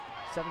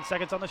7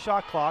 seconds on the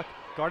shot clock.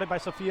 Guarded by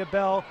Sophia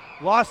Bell.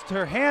 Lost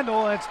her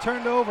handle, and it's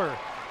turned over.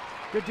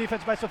 Good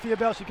defense by Sophia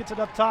Bell. She gets it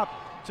up top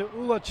to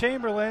Ula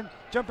Chamberlain.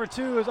 Jumper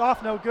 2 is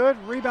off, no good.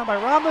 Rebound by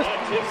Rambus.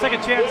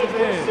 Second chance is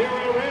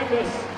in.